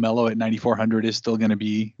that LaMelo at 9,400 is still going to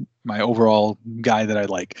be my overall guy that I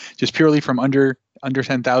like. Just purely from under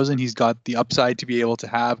 10,000, he's got the upside to be able to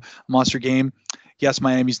have a monster game. Yes,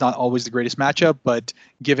 Miami's not always the greatest matchup, but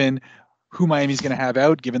given who Miami's going to have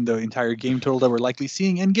out, given the entire game total that we're likely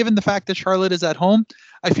seeing, and given the fact that Charlotte is at home,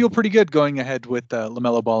 I feel pretty good going ahead with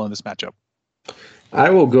LaMelo Ball in this matchup.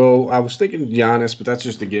 I will go. I was thinking Giannis, but that's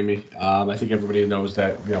just a gimme. I think everybody knows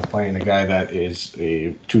that playing a guy that is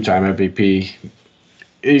a 2-time MVP,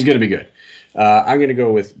 he's going to be good. I'm going to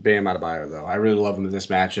go with Bam Adebayo, though. I really love him in this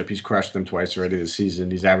matchup. He's crushed them twice already this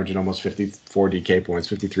season. He's averaging almost 54 DK points,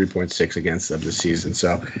 53.6 against them this season.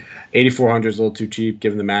 So 8,400 is a little too cheap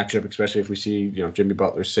given the matchup, especially if we see Jimmy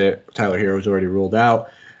Butler sit. Tyler Hero's already ruled out.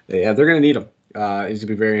 Yeah, they're going to need him. He's going to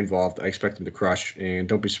be very involved. I expect him to crush, and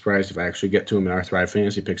don't be surprised if I actually get to him in our Thrive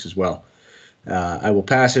Fantasy picks as well. I will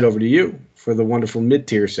pass it over to you for the wonderful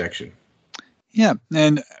mid-tier section. Yeah,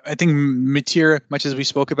 and I think mid-tier, much as we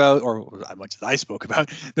spoke about, or much as I spoke about,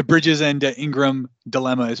 the Bridges and Ingram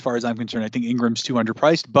dilemma as far as I'm concerned. I think Ingram's too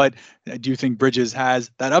underpriced, but I do think Bridges has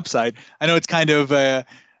that upside. I know it's kind of a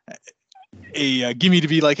gimme to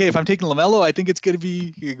be like, hey, if I'm taking LaMelo, I think it's going to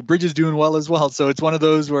be Bridges doing well as well. So it's one of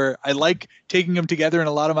those where I like taking them together in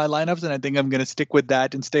a lot of my lineups, and I think I'm going to stick with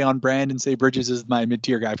that and stay on brand and say Bridges is my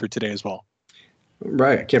mid-tier guy for today as well.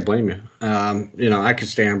 Right, I can't blame you. I could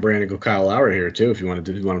stay on brand and go Kyle Lowry here too if you want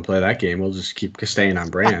to play that game. We'll just keep staying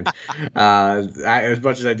on brand. As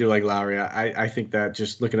much as I do like Lowry, I think that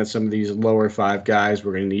just looking at some of these lower 5 guys,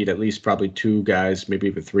 we're going to need at least probably 2 guys, maybe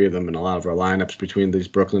even 3 of them in a lot of our lineups between these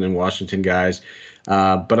Brooklyn and Washington guys.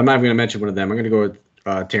 But I'm not even going to mention one of them. I'm going to go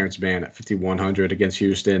with Terrence Mann at 5,100 against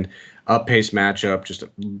Houston. Up-pace matchup, just a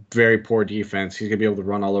very poor defense. He's going to be able to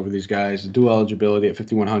run all over these guys. Dual eligibility at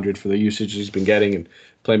 5,100 for the usage he's been getting and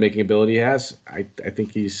playmaking ability he has. I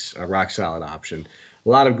think he's a rock-solid option. A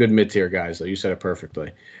lot of good mid-tier guys, though. You said it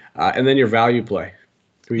perfectly. And then your value play.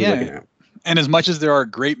 Who are you looking at? And as much as there are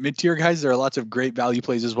great mid-tier guys, there are lots of great value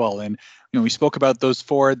plays as well. And we spoke about those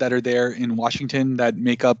 4 that are there in Washington that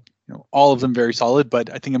make up all of them very solid, but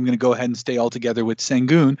I think I'm going to go ahead and stay all together with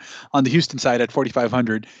Sengun on the Houston side at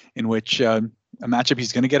 4,500, in which a matchup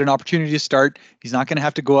he's going to get an opportunity to start. He's not going to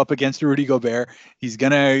have to go up against Rudy Gobert. He's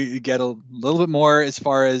going to get a little bit more as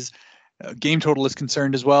far as game total is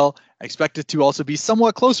concerned as well. I expect it to also be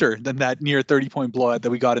somewhat closer than that near 30-point blowout that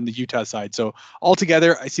we got in the Utah side. So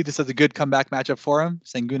altogether, I see this as a good comeback matchup for him.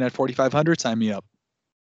 Sengun at 4,500, sign me up.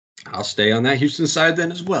 I'll stay on that Houston side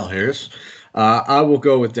then as well, Harris. I will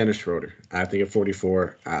go with Dennis Schroeder. I think at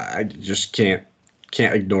 44, I just can't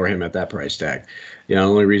ignore him at that price tag. The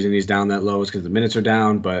only reason he's down that low is because the minutes are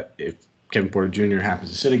down. But if Kevin Porter Jr.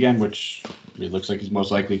 happens to sit again, which it looks like he's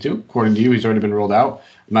most likely to, according to you, he's already been rolled out.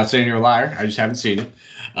 I'm not saying you're a liar. I just haven't seen it.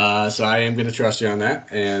 So I am going to trust you on that,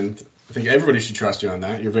 and I think everybody should trust you on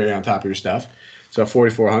that. You're very on top of your stuff. So at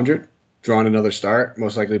 4,400. Drawing another start,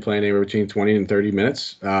 most likely playing anywhere between 20 and 30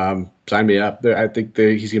 minutes. Sign me up. I think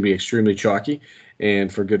he's going to be extremely chalky,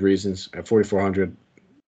 and for good reasons. At 4,400,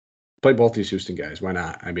 play both these Houston guys. Why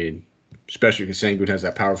not? I mean, especially because Sengun has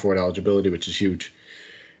that power forward eligibility, which is huge.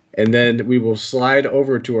 And then we will slide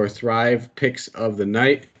over to our Thrive picks of the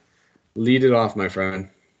night. Lead it off, my friend.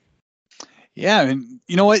 Yeah, and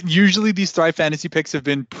you know what? Usually these Thrive fantasy picks have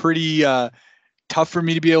been pretty tough for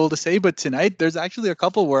me to be able to say, but tonight there's actually a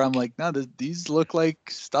couple where I'm like, no, these look like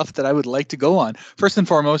stuff that I would like to go on. First and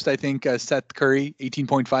foremost, I think Seth Curry,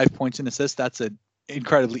 18.5 points and assists. That's an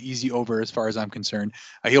incredibly easy over as far as I'm concerned.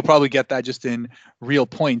 He'll probably get that just in real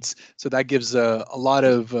points. So that gives a lot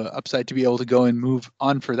of upside to be able to go and move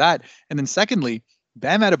on for that. And then secondly,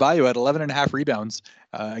 Bam Adebayo at 11.5 rebounds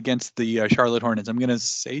against the Charlotte Hornets. I'm going to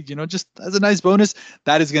say, just as a nice bonus,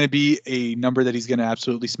 that is going to be a number that he's going to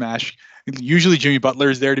absolutely smash. Usually Jimmy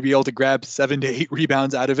Butler is there to be able to grab 7 to 8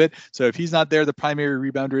 rebounds out of it. So if he's not there, the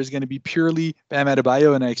primary rebounder is going to be purely Bam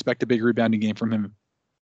Adebayo, and I expect a big rebounding game from him.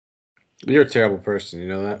 You're a terrible person, you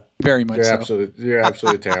know that? Very much You're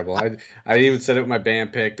absolutely terrible. I even said it with my Bam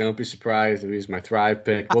pick. Don't be surprised if he's my Thrive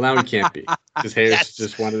pick. Well, now he can't be because Harris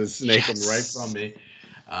just wanted to snake him right from me.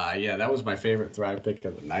 Yeah, that was my favorite Thrive pick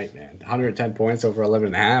of the night, man. 110 points over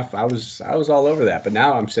 11.5. I was all over that. But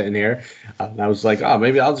now I'm sitting here, and I was like, oh,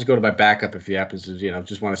 maybe I'll just go to my backup if he happens to,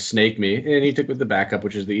 just want to snake me. And he took with the backup,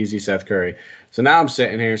 which is the easy Seth Curry. So now I'm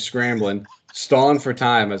sitting here scrambling, stalling for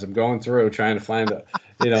time as I'm going through, trying to find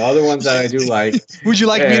other ones that I do like. Would you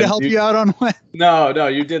like me to help you out on one? No,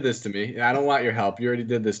 you did this to me. I don't want your help. You already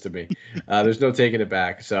did this to me. There's no taking it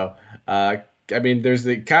back. So, there's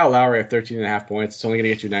the Kyle Lowry at 13.5 points. It's only going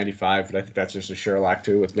to get you 95, but I think that's just a Sherlock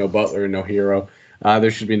too with no Butler and no Hero.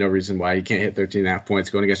 There should be no reason why he can't hit 13.5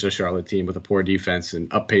 points going against a Charlotte team with a poor defense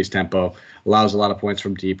and up-pace tempo. Allows a lot of points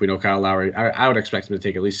from deep. We know Kyle Lowry. I would expect him to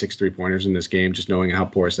take at least 6 3-pointers in this game, just knowing how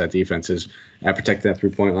porous that defense is at protecting that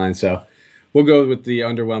 3-point line. So we'll go with the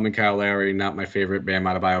underwhelming Kyle Lowry, not my favorite Bam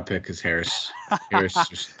Adebayo pick because Harris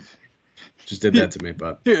just did that to me.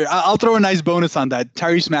 But here, I'll throw a nice bonus on that.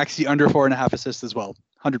 Tyrese Maxey under 4.5 assists as well.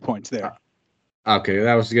 100 points there. Okay,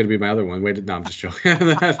 that was going to be my other one. No, I'm just joking.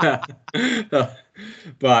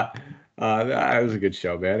 But that was a good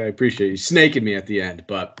show, man. I appreciate you snaking me at the end.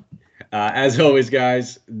 But as always,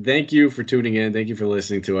 guys, thank you for tuning in. Thank you for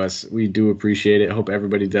listening to us. We do appreciate it. Hope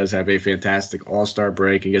everybody does have a fantastic All-Star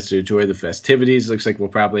break and gets to enjoy the festivities. Looks like we'll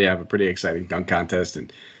probably have a pretty exciting dunk contest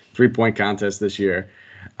and 3-point contest this year.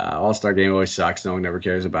 All-Star game always sucks. No one ever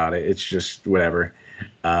cares about it. It's just whatever.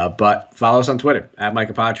 But follow us on Twitter at Mike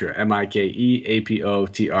Apotria,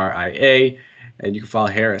 MikeApotria. And you can follow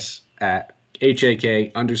Harris at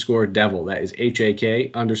HAK_Devil. That is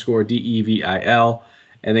HAK_DEVIL.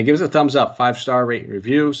 And then give us a thumbs up, 5-star rate and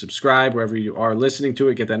review. Subscribe wherever you are listening to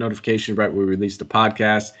it. Get that notification right when we release the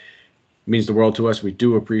podcast. It means the world to us. We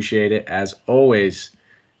do appreciate it. As always,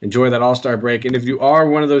 enjoy that All-Star break. And if you are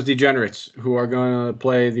one of those degenerates who are going to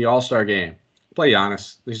play the All-Star game, play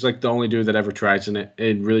Giannis. He's like the only dude that ever tries in it.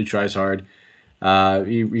 It really tries hard.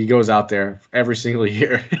 He goes out there every single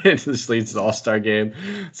year and this leads to the All-Star game.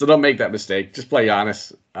 So don't make that mistake. Just play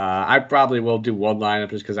Giannis. I probably will do one lineup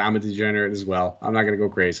just because I'm a degenerate as well. I'm not going to go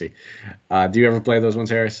crazy. Do you ever play those ones,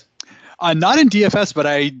 Harris? Not in DFS, but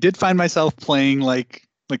I did find myself playing like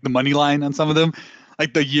the money line on some of them.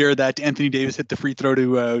 Like the year that Anthony Davis hit the free throw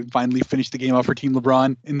to finally finish the game off for Team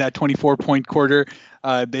LeBron in that 24-point quarter.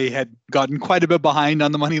 They had gotten quite a bit behind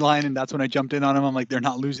on the money line, and that's when I jumped in on them. I'm like, they're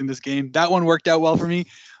not losing this game. That one worked out well for me.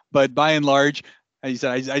 But by and large, as you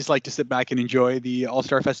said, I just like to sit back and enjoy the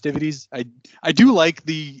All-Star festivities. I do like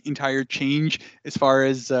the entire change as far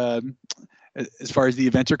as the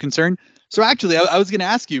events are concerned. So actually, I was going to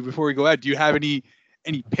ask you before we go out, do you have any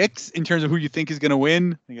picks in terms of who you think is going to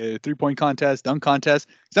win, like a 3-point contest, dunk contest?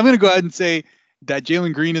 Because I'm going to go ahead and say that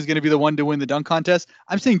Jalen Green is going to be the one to win the dunk contest.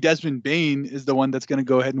 I'm saying Desmond Bane is the one that's going to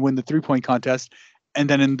go ahead and win the 3-point contest. And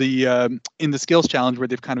then in the skills challenge where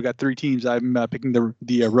they've kind of got 3 teams, I'm picking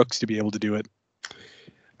the Rooks to be able to do it.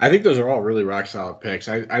 I think those are all really rock solid picks.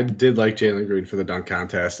 I did like Jalen Green for the dunk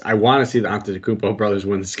contest. I want to see the Antetokounmpo brothers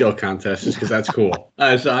win the skill contest just because that's cool.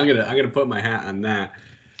 So I'm gonna put my hat on that.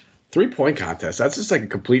 3-point contest. That's just like a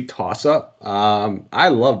complete toss-up. I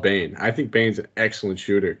love Bane. I think Bane's an excellent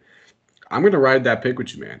shooter. I'm going to ride that pick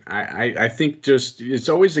with you, man. I think just it's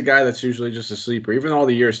always the guy that's usually just a sleeper. Even all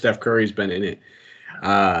the years Steph Curry's been in it.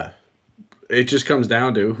 It just comes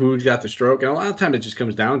down to who's got the stroke. And a lot of times it just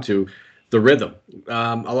comes down to the rhythm.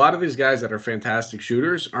 A lot of these guys that are fantastic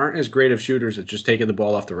shooters aren't as great of shooters at just taking the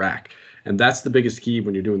ball off the rack. And that's the biggest key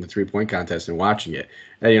when you're doing the 3-point contest and watching it.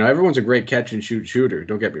 And, everyone's a great catch and shoot shooter.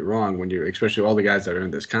 Don't get me wrong, especially all the guys that are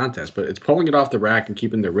in this contest. But it's pulling it off the rack and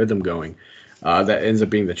keeping their rhythm going that ends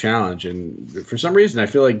up being the challenge. And for some reason, I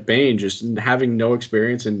feel like Bane, just having no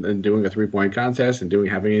experience in doing a 3-point contest and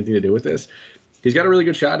having anything to do with this, he's got a really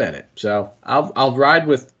good shot at it. So I'll ride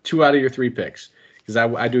with 2 out of your 3 picks. Because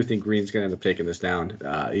I do think Green's going to end up taking this down.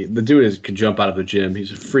 The dude can jump out of the gym.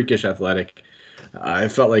 He's freakish athletic. I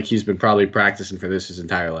felt like he's been probably practicing for this his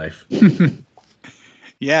entire life.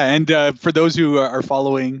 Yeah, and for those who are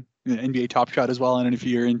following NBA Top Shot as well, I don't know if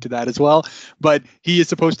you're into that as well, but he is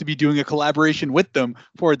supposed to be doing a collaboration with them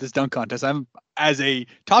for this dunk contest. As a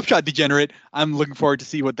Top Shot degenerate, I'm looking forward to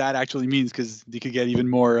see what that actually means, because they could get even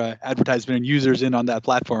more advertisement and users in on that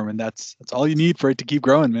platform, and that's all you need for it to keep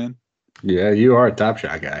growing, man. Yeah, you are a Top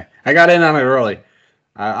Shot guy. I got in on it early.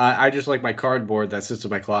 I just like my cardboard that sits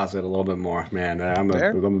in my closet a little bit more, man. I'm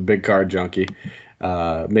a big card junkie.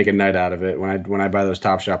 Make a night out of it. When I buy those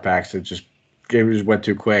Top Shot packs, it just went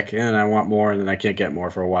too quick, and I want more, and then I can't get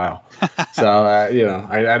more for a while. So I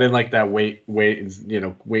didn't like that wait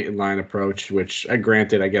in line approach. Which,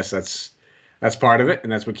 granted, I guess that's part of it,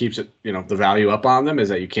 and that's what keeps it, the value up on them, is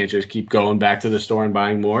that you can't just keep going back to the store and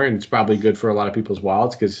buying more. And it's probably good for a lot of people's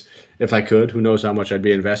wallets, because if I could, who knows how much I'd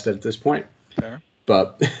be invested at this point. Fair.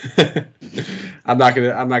 But I'm not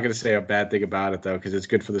gonna say a bad thing about it, though, because it's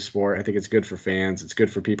good for the sport. I think it's good for fans. It's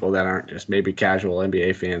good for people that aren't just maybe casual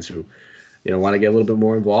NBA fans who, want to get a little bit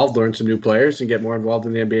more involved, learn some new players, and get more involved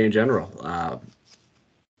in the NBA in general.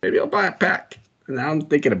 Maybe I'll buy a pack. Now I'm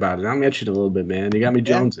thinking about it. I'm itching a little bit, man. You got me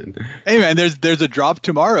jonesing. Hey, man, there's a drop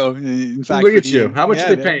tomorrow. In fact, look at you. How much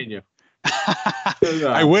are they paying you?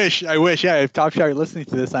 I wish. Yeah, if Top Shot are listening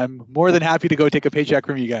to this, I'm more than happy to go take a paycheck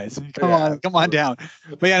from you guys. Come on down.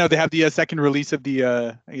 But yeah, no, they have the second release of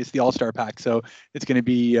the the All-Star pack, so it's going to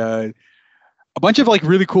be a bunch of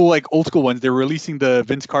really cool old school ones. They're releasing the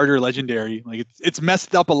Vince Carter Legendary. It's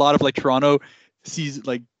messed up a lot of Toronto sees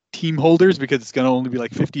team holders, because it's going to only be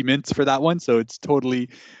 50 mints for that one, so it's totally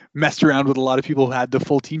messed around with a lot of people who had the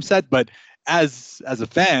full team set. But as a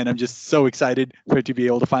fan, I'm just so excited for it to be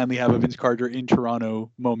able to finally have a Vince Carter in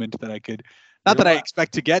Toronto moment that I could, not that I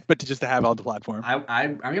expect to get, but to just to have on the platform.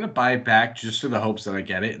 I'm going to buy it back just for the hopes that I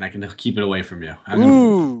get it, and I can keep it away from you.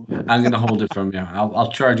 I'm going to hold it from you.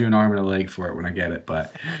 I'll charge you an arm and a leg for it when I get it,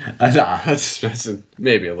 but that's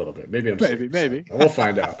maybe a little bit. Maybe. We'll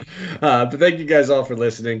find out. But thank you guys all for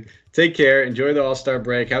listening. Take care. Enjoy the All-Star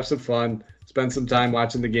break. Have some fun. Spend some time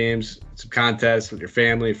watching the games, some contests with your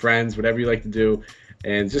family, friends, whatever you like to do,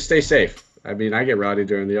 and just stay safe. I mean, I get rowdy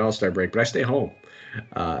during the All-Star break, but I stay home.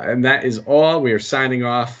 And that is all. We are signing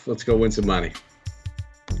off. Let's go win some money.